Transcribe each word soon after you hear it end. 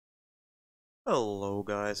Hello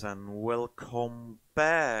guys and welcome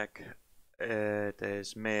back. It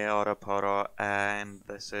is me, Oroporo, and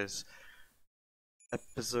this is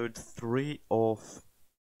episode 3 of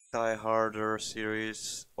Die Harder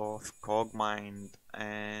series of Cogmind,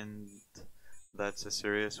 and that's a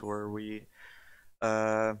series where we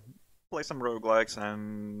uh, play some roguelikes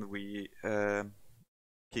and we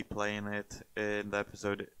keep playing it in the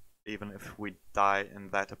episode even if we die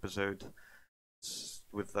in that episode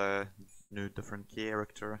with a new different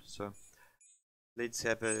character. So let's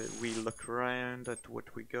have a wee look around at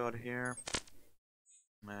what we got here.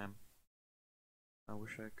 I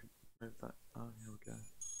wish I could move that. Oh, here we go.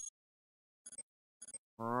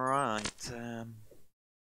 Right,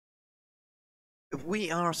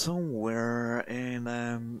 we are somewhere in,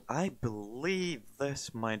 I believe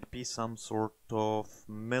this might be some sort of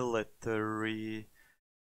military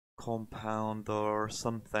compound or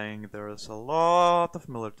something. There is a lot of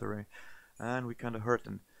military, and we kinda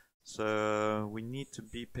hurting. So we need to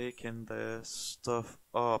be picking this stuff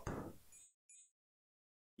up.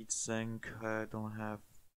 Heat sink, I don't have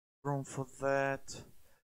room for that.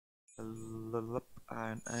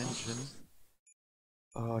 An engine.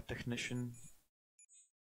 Technician.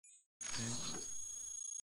 Okay.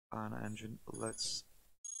 An engine. Let's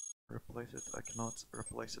replace it. I cannot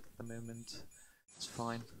replace it at the moment. It's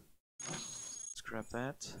fine. Let's grab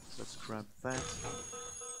that. Let's grab that.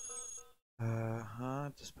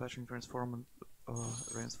 Dispatching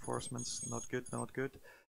reinforcements. Not good, not good.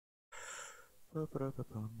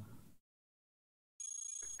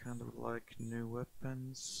 Kind of like new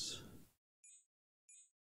weapons.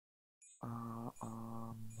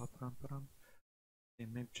 Okay,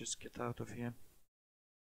 maybe just get out of here.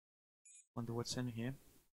 Wonder what's in here.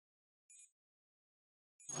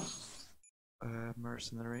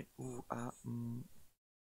 Mercenary. Ooh, can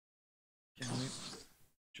we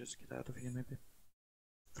just get out of here maybe?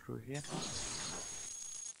 Through here.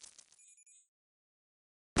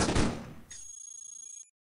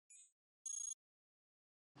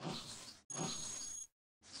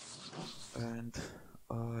 And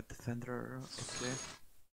defender, okay.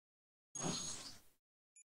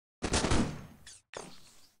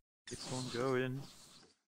 Keep on going.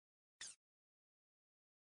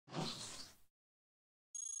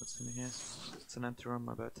 What's in here? It's an empty room,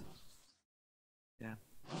 I bet. Yeah.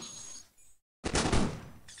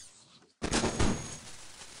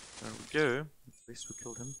 There we go. At least we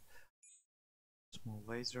killed him. Small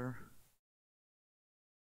laser.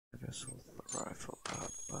 Maybe assault rifle.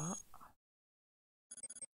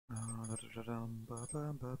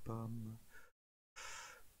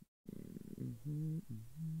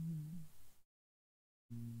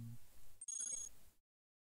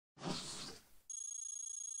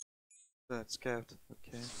 That scout,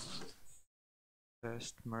 okay.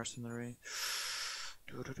 Best mercenary.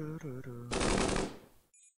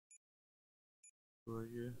 Who are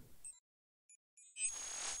you?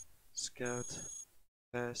 Scout,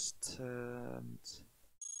 best, and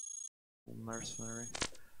mercenary.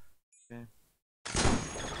 Okay.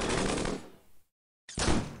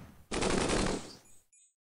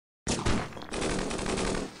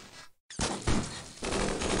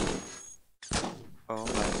 Oh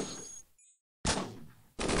man.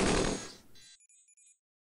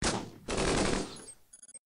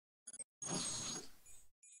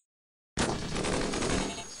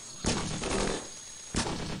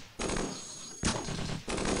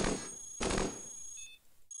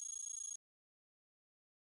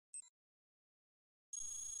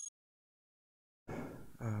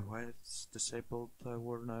 Why it's disabled? I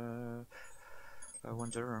wonder.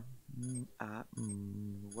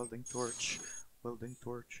 Welding torch. Welding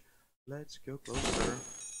torch. Let's go closer.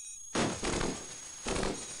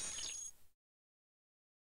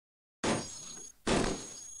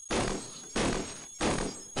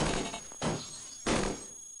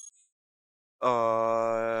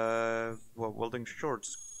 Well, welding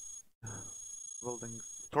shorts. Welding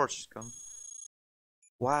torch gun.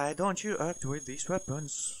 Why don't you activate these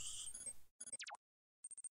weapons?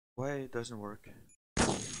 Why it doesn't work?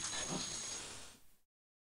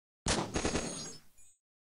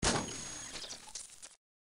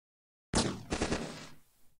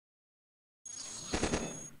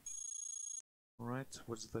 Alright,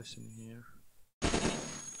 what's this in here?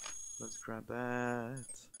 Let's grab that.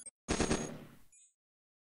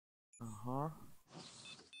 Uh-huh.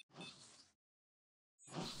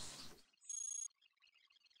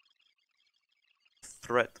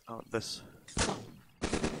 Threat. Oh, this.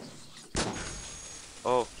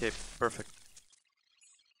 Okay, perfect.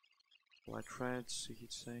 Light threads,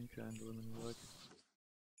 heat sink, and aluminum wood.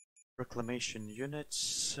 Reclamation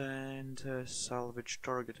units and salvage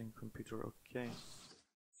targeting computer. Okay.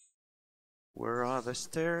 Where are the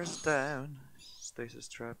stairs? Down. Stasis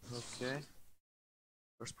trap. Okay.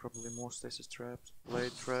 There's probably more stasis traps.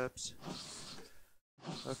 Blade traps.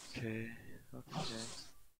 Okay. Okay.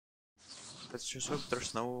 Let's just hope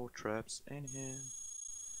there's no traps in here.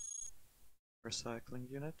 Recycling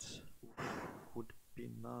unit. Would be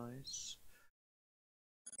nice.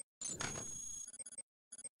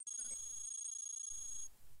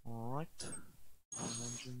 Alright. An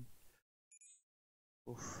engine.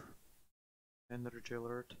 Oof. Energy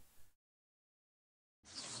alert.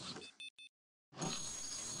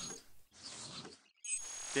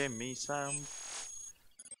 Give me some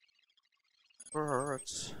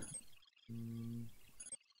birds.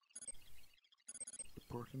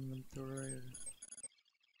 Support inventory.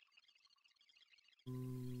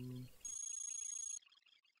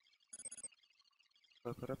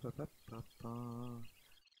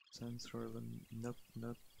 Sensor, nope,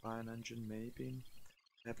 nope. Iron engine, maybe.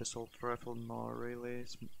 Have assault rifle, no, really.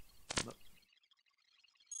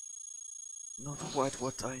 Not quite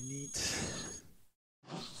what I need.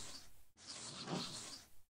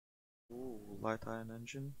 Ooh, light iron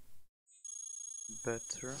engine.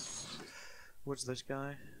 Better. What's this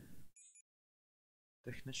guy?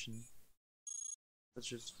 Technician. Let's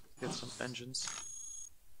just get some engines.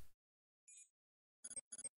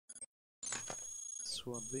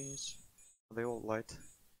 Swap these. Are they all light?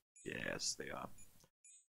 Yes, they are.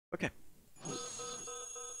 Okay.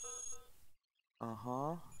 I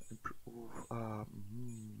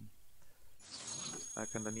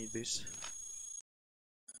kinda need this.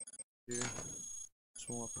 Here.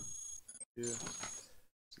 Swap. Here.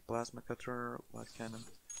 Plasma cutter, light cannon.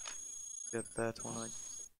 Get that one.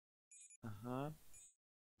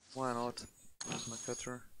 Why not? Plasma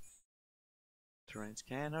cutter. Terrain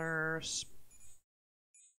scanners.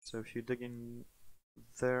 So if you dig in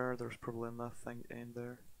there, there's probably nothing in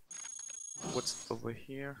there. What's over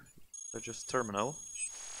here? They're just terminal.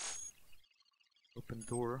 Open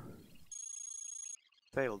door.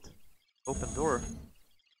 Failed. Open door.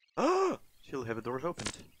 Ah! Still have the doors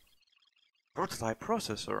opened. Prototype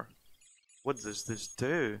processor. What does this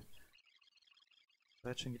do?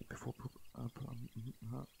 Patching it before. It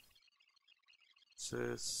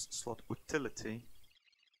says slot utility.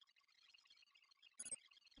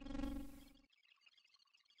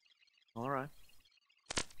 Alright.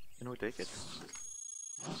 Can we take it?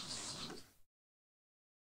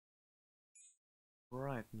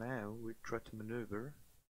 Right, now we try to maneuver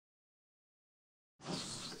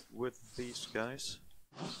with these guys.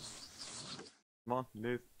 Come on,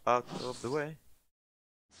 move out of the way.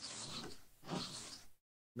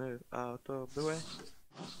 Move out of the way.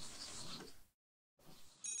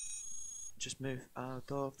 Just move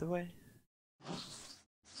out of the way.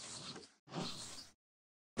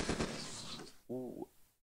 Ooh.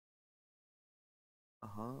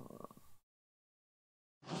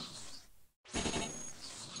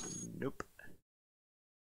 Nope.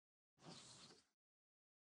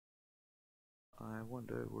 I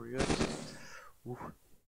wonder where you're at. Ooh.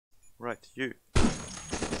 Right, you.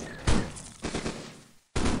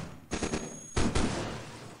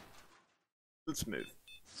 Let's move.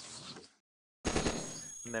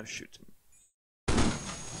 Now shoot him.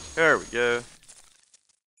 There we go.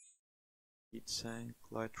 Heat sink,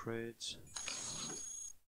 light rays.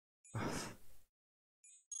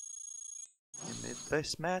 Made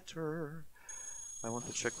this matter. I want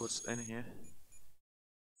to check what's in here.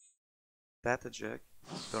 Data jack.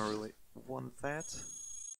 Don't really want that.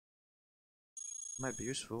 Might be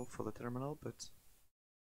useful for the terminal, but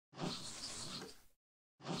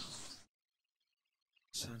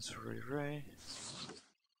sensory ray.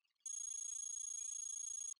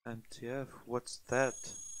 MTF. What's that?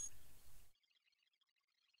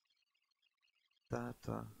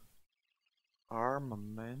 Data.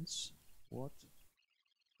 Armaments. What?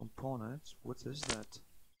 Components? What is that?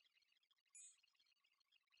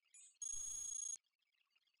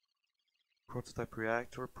 Prototype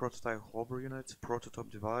reactor, prototype hover unit, prototype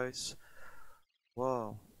device.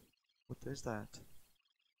 Wow. What is that?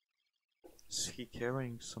 Is he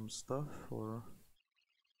carrying some stuff or?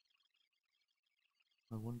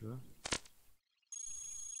 I wonder.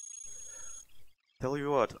 Tell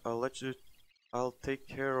you what, I'll take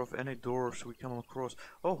care of any doors we come across.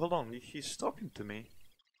 Oh, hold on, he's talking to me.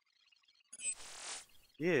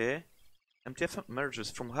 Yeah. MTF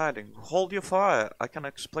emerges from hiding. Hold your fire, I can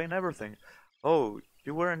explain everything. Oh,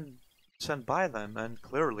 you weren't sent by them and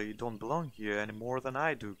clearly don't belong here any more than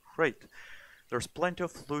I do. Great. There's plenty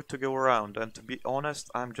of loot to go around, and to be honest,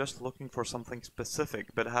 I'm just looking for something specific,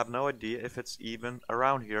 but I have no idea if it's even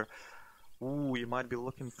around here. Ooh, you might be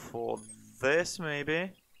looking for this,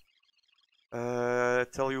 maybe?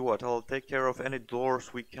 Tell you what, I'll take care of any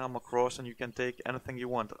doors we come across, and you can take anything you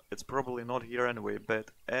want. It's probably not here anyway, but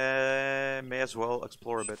may as well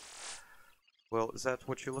explore a bit. Well, is that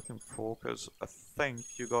what you're looking for? Because I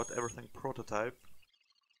think you got everything prototype,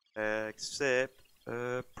 except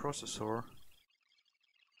processor.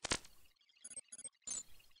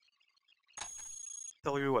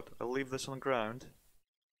 Tell you what, I'll leave this on the ground.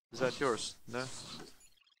 Is that yours? No?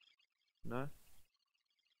 No?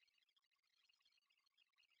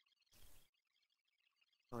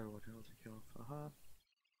 Tell you what, I'll take care of.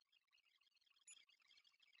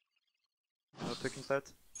 Not taking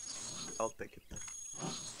that? I'll take it.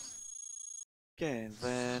 Okay,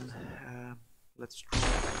 then let's try.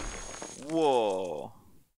 Whoa!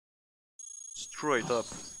 Straight up.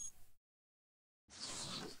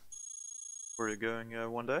 Where are you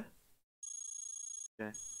going one day?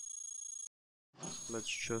 Okay. Let's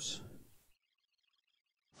just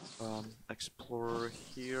explore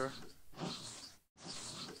here.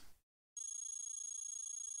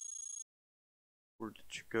 Where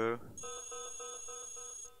did you go?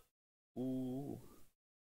 Ooh.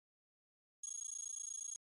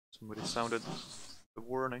 Somebody sounded a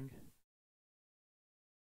warning.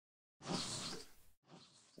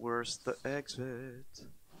 Where's the exit?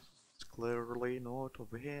 It's clearly not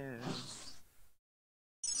over here.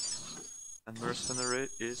 And mercenary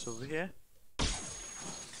is over here.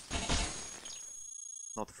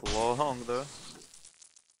 Not for long though.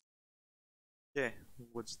 Okay,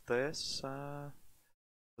 what's this?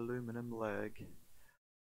 Aluminum leg.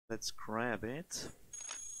 Let's grab it.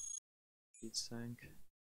 Heatsink.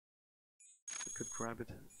 We could grab it.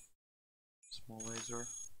 Small laser.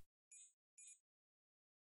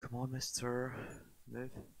 Come on, mister.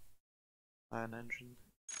 Move. Iron engine.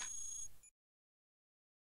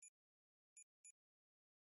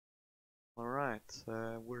 Alright,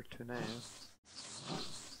 where to now?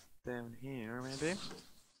 Down here, maybe?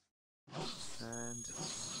 And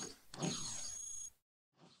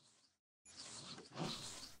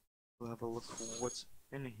we'll have a look at what's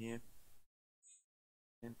in here.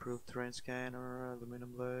 Improved terrain scanner,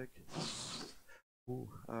 aluminum leg. Ooh,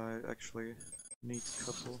 I actually need a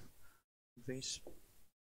couple of these.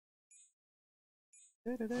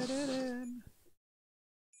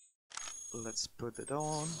 Let's put it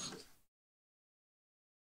on.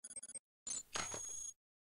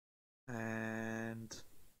 And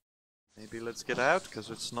maybe let's get out, because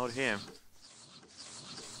it's not here.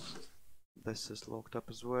 This is locked up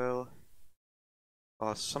as well.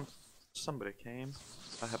 Oh, somebody came.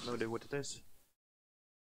 I have no idea what it is.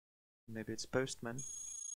 Maybe it's postman.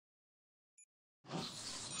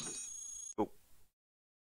 Oh.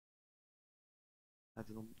 I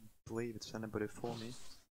don't believe it's anybody for me.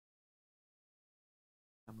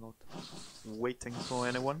 I'm not waiting for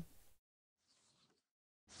anyone.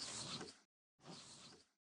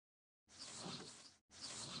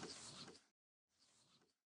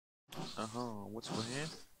 What's over here?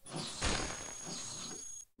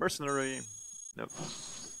 Mercenary! Nope.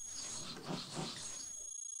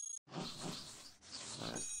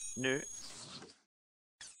 No.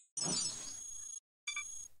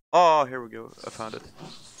 Oh, here we go. I found it.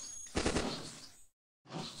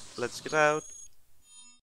 Let's get out.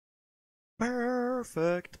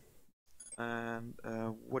 Perfect! And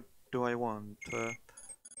what do I want?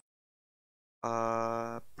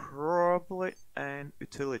 Probably an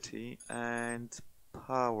utility and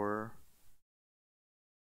power.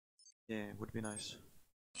 Yeah, would be nice.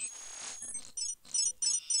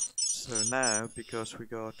 So now, because we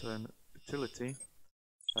got an utility,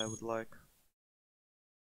 I would like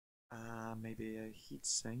maybe a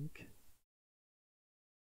heatsink.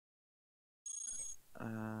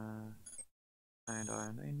 And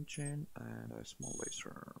an engine and a small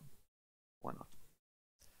laser. Why not?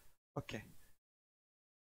 Okay.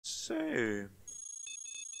 So,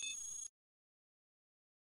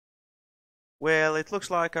 well, it looks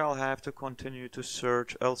like I'll have to continue to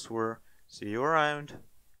search elsewhere. See you around.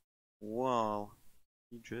 Wow,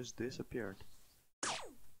 he just disappeared.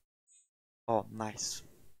 Oh, nice.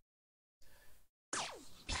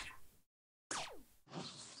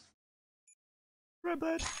 Grab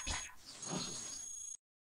that.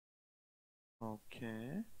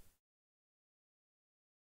 Okay.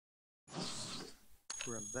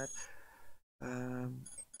 Grab that.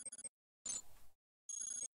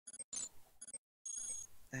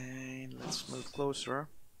 And let's move closer.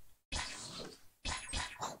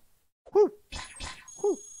 Woo!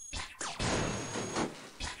 Woo!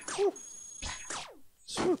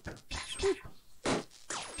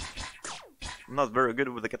 not very good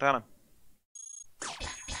with the katana.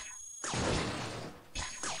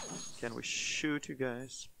 Can we shoot you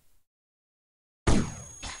guys?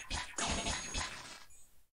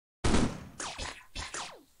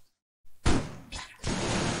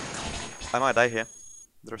 I might die here.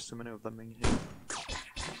 There's too many of them in here.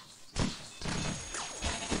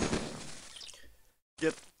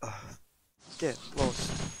 Get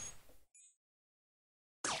lost.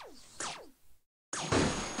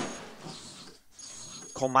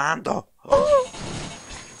 Commando!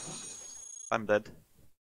 I'm dead.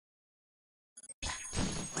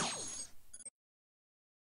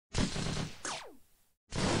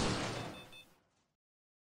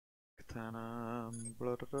 Katana,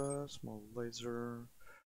 blah, blah, blah, small laser.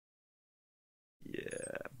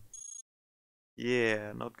 Yeah.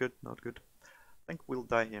 Yeah, not good, not good. I think we'll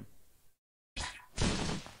die here.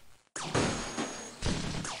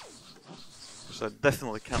 Because I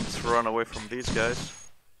definitely can't run away from these guys.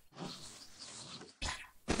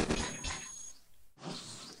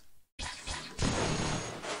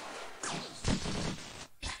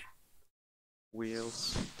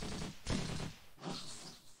 Wheels.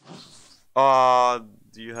 Ah,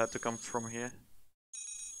 you had to come from here.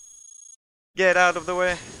 Get out of the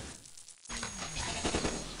way!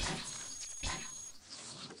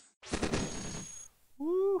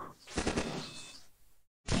 Woo!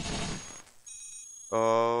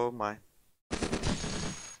 Oh my.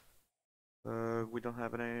 We don't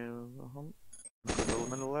have any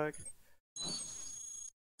elemental lag.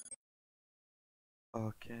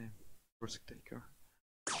 Okay, risk taker.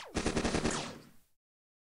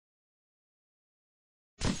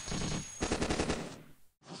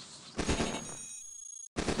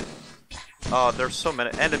 Oh, there's so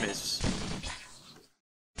many enemies.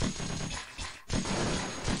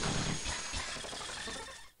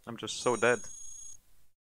 I'm just so dead.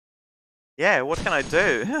 Yeah, what can I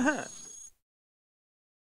do?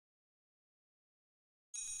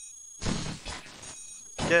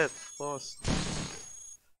 Get lost.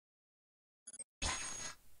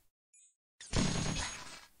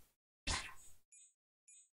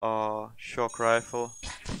 Oh, shock rifle.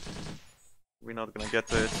 We're not gonna get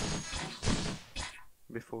to it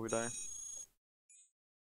before we die.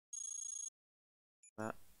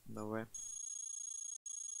 Nah, no way.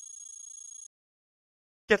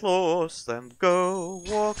 Get lost and go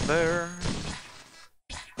walk there.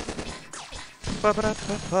 Ba -ba -da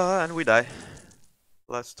 -ba -ba, and we die.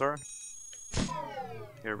 Last turn.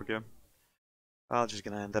 Here we go. I'm just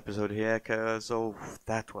gonna end the episode here, cause oh,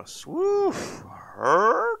 that was woof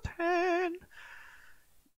hurting.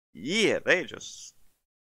 Yeah, they just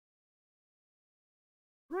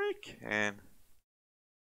freaking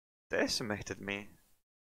decimated me.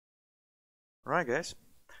 Right, guys,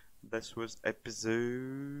 this was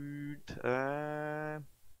episode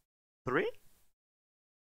 3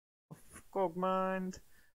 of Cogmind.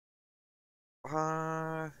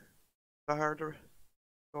 The harder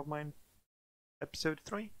Cogmind. Episode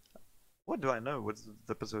 3? What do I know? What's the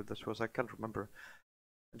episode this was? I can't remember.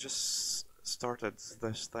 I just started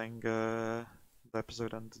this thing, the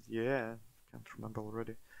episode, and yeah, can't remember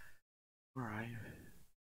already. Alright.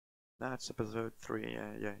 That's episode 3,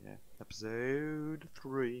 yeah. Episode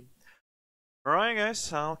 3. Alright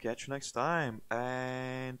guys, I'll catch you next time,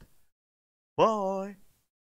 and bye!